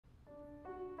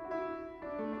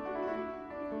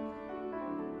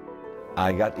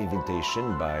I got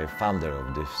invitation by founder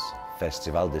of this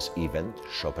festival, this event,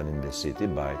 Chopin in the City,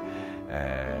 by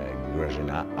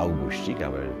Grażyna Augustik,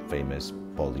 our famous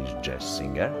Polish jazz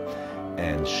singer.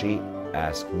 And she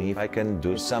asked me if I can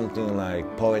do something like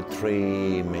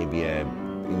poetry, maybe a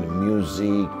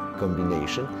music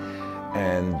combination.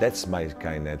 And that's my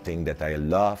kind of thing that I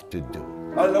love to do.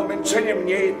 Ale umęczenie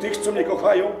mnie i tych, co mnie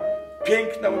kochają,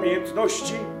 piękne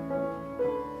umiejętności.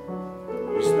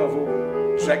 I znowu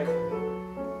rzekł: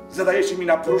 zadajecie mi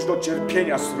na próżno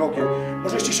cierpienia srogie.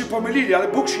 Możeście się pomylili, ale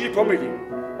Bóg się nie pomylił.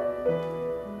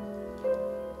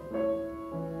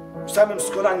 W samym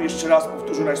skonaniu jeszcze raz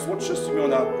powtórzył najsłodsze z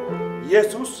imiona: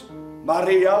 Jezus,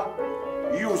 Maryja,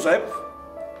 Józef.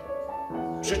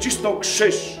 Przycisnął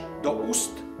krzyż do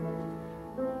ust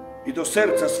i do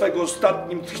serca swego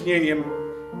ostatnim tchnieniem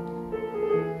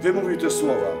wymówił te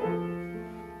słowa: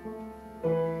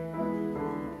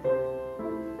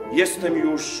 jestem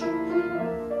już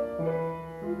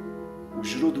u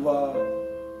źródła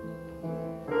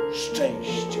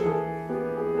szczęścia.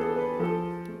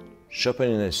 Chopin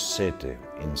in the City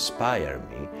inspired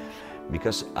me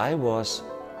because I was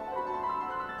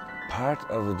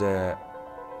part of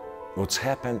what's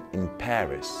happened in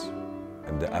Paris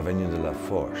at the Avenue de la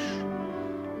Fourche.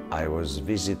 I was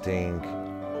visiting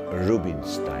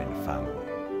Rubinstein family.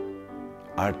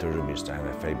 Arthur Rubinstein,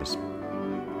 a famous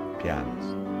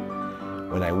pianist.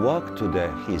 When I walked to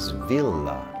his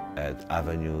villa at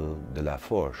Avenue de la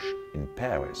Fourche in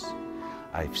Paris,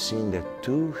 I've seen the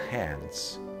two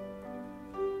hands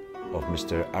of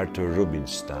Mr. Arthur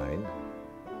Rubinstein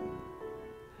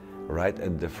right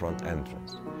at the front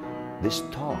entrance. This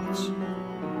thought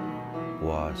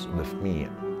was with me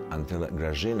until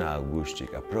Grażyna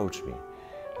Augustik approached me,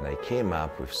 and I came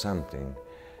up with something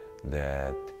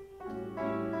that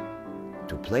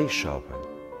to play Chopin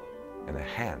in the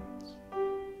hands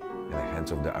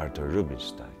of the Arthur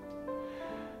Rubinstein.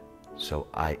 So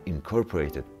I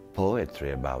incorporated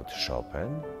poetry about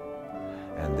Chopin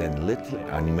and then little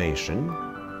animation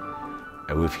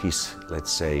with his,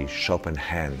 let's say, Chopin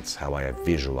hands, how I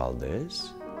visual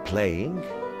this, playing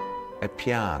a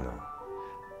piano.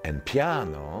 And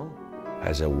piano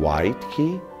has a white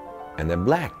key and a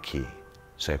black key.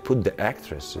 So I put the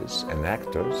actresses and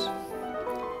actors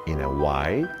in a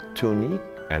white tunic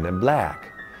and a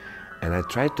black. And I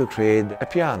tried to create a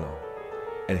piano.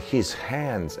 And his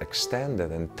hands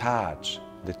extended and touched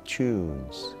the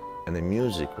tunes, and the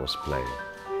music was played.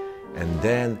 And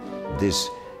then this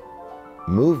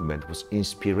movement was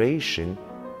inspiration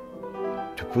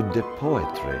to put the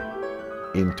poetry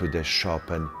into the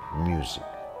Chopin music.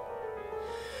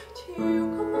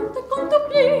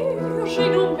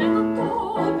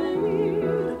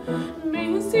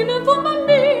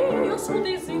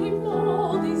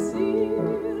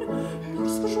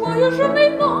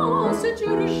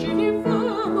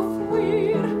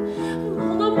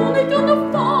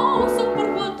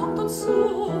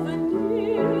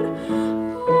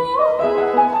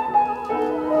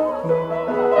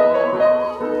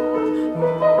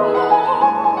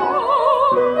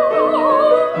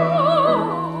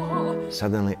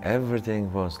 Suddenly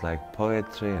everything was like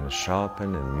poetry and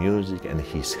Chopin and music, and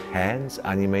his hands,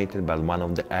 animated by one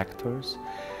of the actors,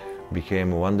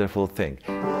 became a wonderful thing.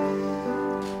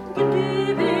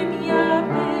 Gdybym ja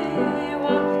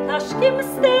była ptaszkiem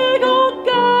z tego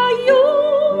gaju,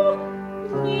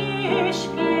 nie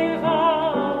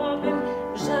śpiewałabym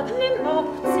w żadnym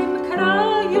obcym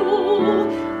kraju,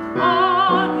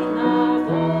 ani na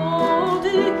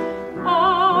wody,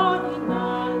 ani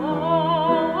na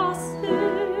lasy,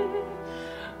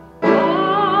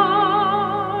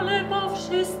 ale po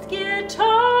wszystkie czasy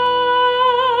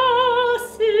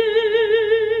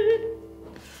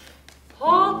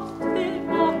pod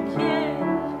tym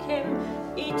okienkiem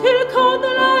i tylko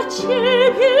dla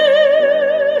ciebie,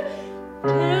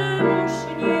 czemuż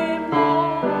nie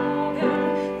mogę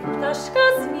w ptaszka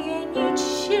zmienić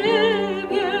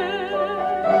siebie.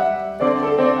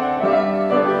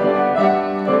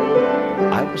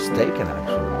 I was taken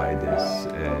actually by this,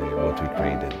 what we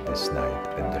created this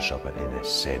night at the Chopin in the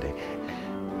City.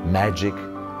 Magic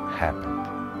happened.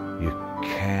 You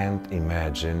can't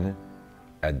imagine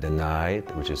at the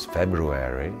night, which is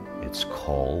February, it's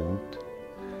cold,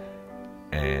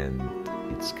 and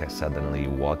it's suddenly you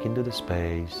walk into the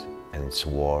space and it's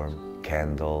warm,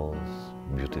 candles,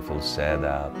 beautiful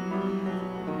setup,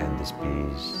 and this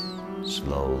piece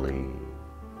slowly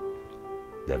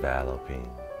developing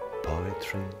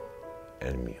poetry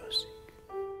and music.